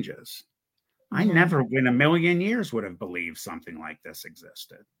 everything changes. I Mhm. never in a million years would have believed something like this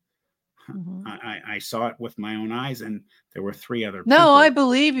existed. Mhm. I saw it with my own eyes, and there were 3 other No, I people.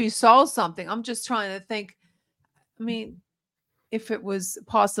 believe you saw something. I'm just trying to think. I mean, if it was a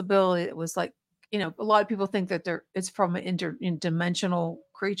possibility, it was like, a lot of people think that it's from an interdimensional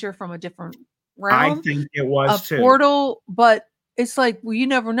creature from a different I realm, think it a was too. portal, but it's like, well, you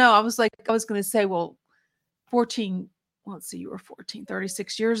never know. I was going to say, well, 14, let's see, you were 14,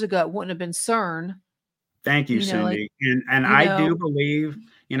 36 years ago, it wouldn't have been CERN, Thank you, like, Cindy. And you I know, do believe,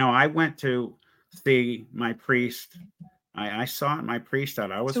 I went to see my priest. I sought my priest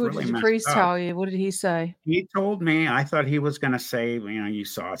out. I so was what really did your messed priest up. tell you? What did he say? He told me, I thought he was going to say, you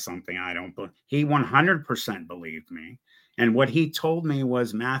saw something I don't believe. He 100% believed me. And what he told me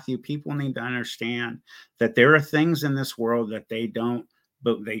was, Matthew, people need to understand that there are things in this world that they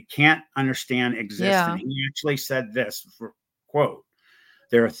can't understand exist. And Yeah. he actually said this, quote,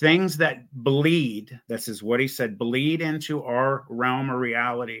 there are things that bleed. This is what he said, bleed into our realm of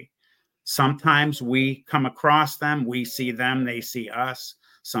reality. Sometimes we come across them, we see them, they see us.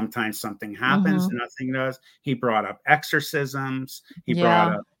 Sometimes something happens, Mhm. nothing does. He brought up exorcisms. He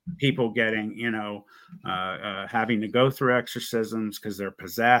brought Yeah. up people getting, having to go through exorcisms because they're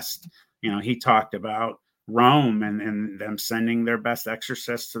possessed. He talked about Rome and them sending their best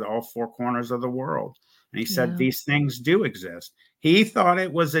exorcists to all 4 corners of the world. And he said Yeah. these things do exist. He thought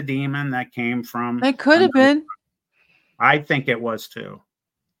it was a demon that came from It could have another. been. I think it was too.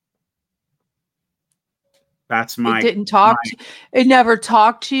 That's It my didn't talk to it never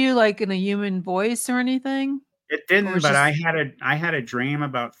talked to you like in a human voice or anything? It Or didn't, it's but just I had a dream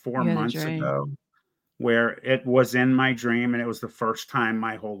about 4 you had a months dream? ago where it was in my dream, and it was the first time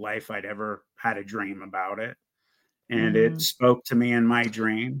my whole life I'd ever had a dream about it, and it Mm, spoke to me in my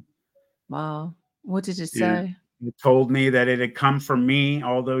dream. wow. What did it Yeah. say? It told me that it had come from me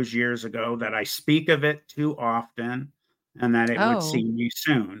all those years ago, that I speak of it too often, and that it would Oh. see me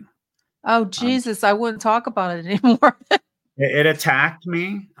soon. Oh, Um, Jesus, I wouldn't talk about it anymore. it attacked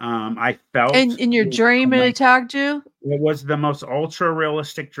me. I felt In your dream, it like attacked you? it was the most ultra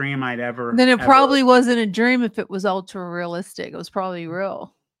realistic dream I'd Then it ever. probably wasn't a dream if it was ultra realistic. It was probably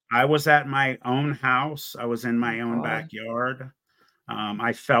real. I was at my own house. I was in Oh my own god. backyard.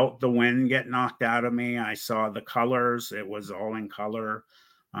 I felt the wind get knocked out of me. I saw the colors. It was all in color.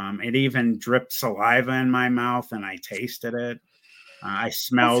 It even dripped saliva in my mouth, and I tasted it. I That's a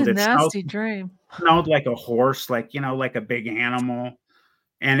smelled it. nasty dream. Smelled like a horse, like a big animal.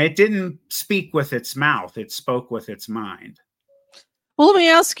 And it didn't speak with its mouth. It spoke with its mind. Well, let me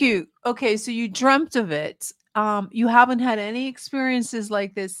ask you. Okay, so you dreamt of it. You haven't had any experiences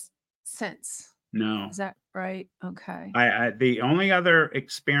like this since. No. Is that right? Okay. The only other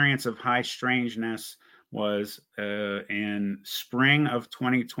experience of high strangeness was in spring of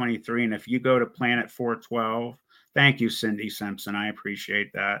 2023. And if you go to Planet 412, thank you, Cindy Simpson. I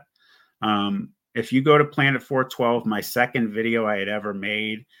appreciate that. If you go to Planet 412, my second video I had ever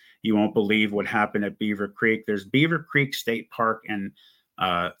made, you won't believe what happened at Beaver Creek. There's Beaver Creek State Park in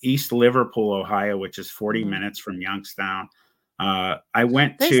East Liverpool, Ohio, which is 40 Mhm. minutes from Youngstown. I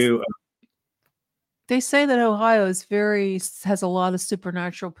went They s- to They say that Ohio has a lot of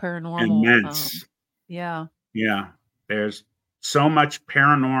supernatural paranormal. immense. Yeah. Yeah, there's so much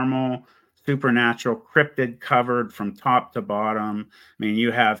paranormal, supernatural, cryptid covered from top to bottom. I mean,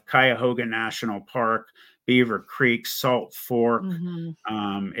 you have Cuyahoga National Park, Beaver Creek, Salt Fork. Mhm.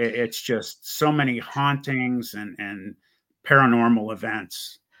 It's just so many hauntings and paranormal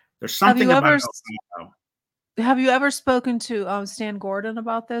events. There's Have something you about ever Ohio. have you ever spoken to Stan Gordon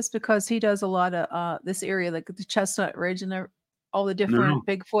about this? Because he does a lot of this area, like the Chestnut Ridge and all the No, different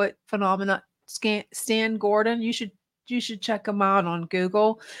Bigfoot phenomena. Stan Gordon, you should check him out on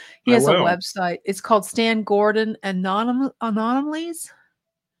Google. He I has a will. website. It's called Stan Gordon Anomalies.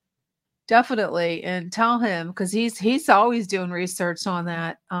 Definitely, and tell him because he's always doing research on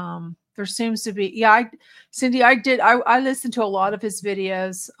that. There seems to be, yeah, Cindy, I listened to a lot of his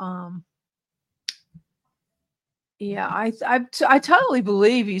videos. Yeah, I totally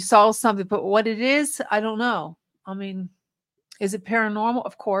believe you saw something, but what it is, I don't know. I mean, is it paranormal?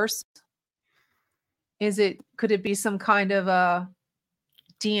 Of course. Could it be some kind of a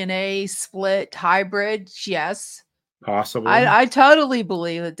DNA split hybrid? Yes. Possible. I totally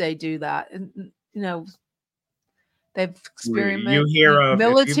believe that they do that. And, you know, they've experimented. You hear of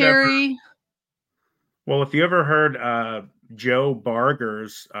military. If you ever heard Joe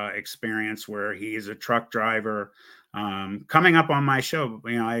Barger's experience, where he's a truck driver, coming up on my show,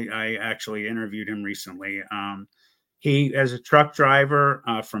 you know, I actually interviewed him recently. He, as a truck driver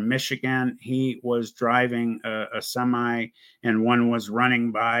from Michigan, he was driving a semi, and one was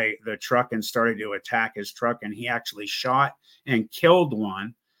running by the truck and started to attack his truck, and he actually shot and killed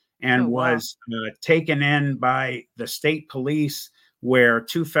one, and was taken in by the state police, where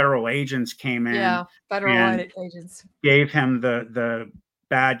 2 federal agents came in. Yeah, federal agents gave him the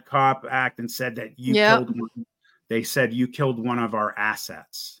bad cop act and said that you killed one. They said you killed one of our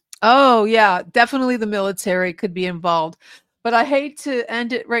assets. Oh, yeah, definitely the military could be involved. But I hate to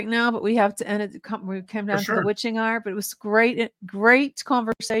end it right now, but we have to end it. We came down to the witching hour, but it was great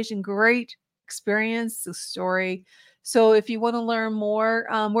conversation, great experience, the story. So if you want to learn more,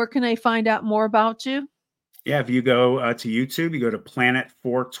 where can I find out more about you? Yeah, if you go to YouTube, you go to Planet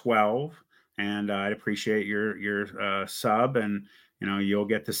 412, and I'd appreciate your sub, and you know, you'll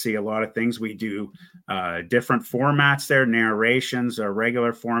get to see a lot of things. We do different formats there, narrations. A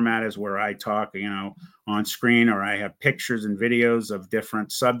regular format is where I talk, you know, on screen, or I have pictures and videos of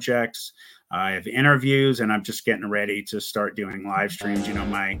different subjects. I have interviews, and I'm just getting ready to start doing live streams. You know,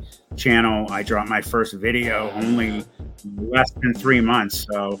 my channel, I dropped my first video only less than 3 months.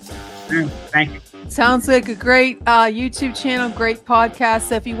 So thank you. Sounds like a great YouTube channel, great podcast.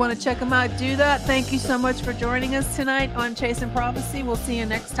 So if you want to check them out, do that. Thank you so much for joining us tonight on Chasing Prophecy. We'll see you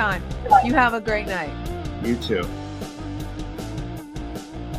next time. You have a great night. You too.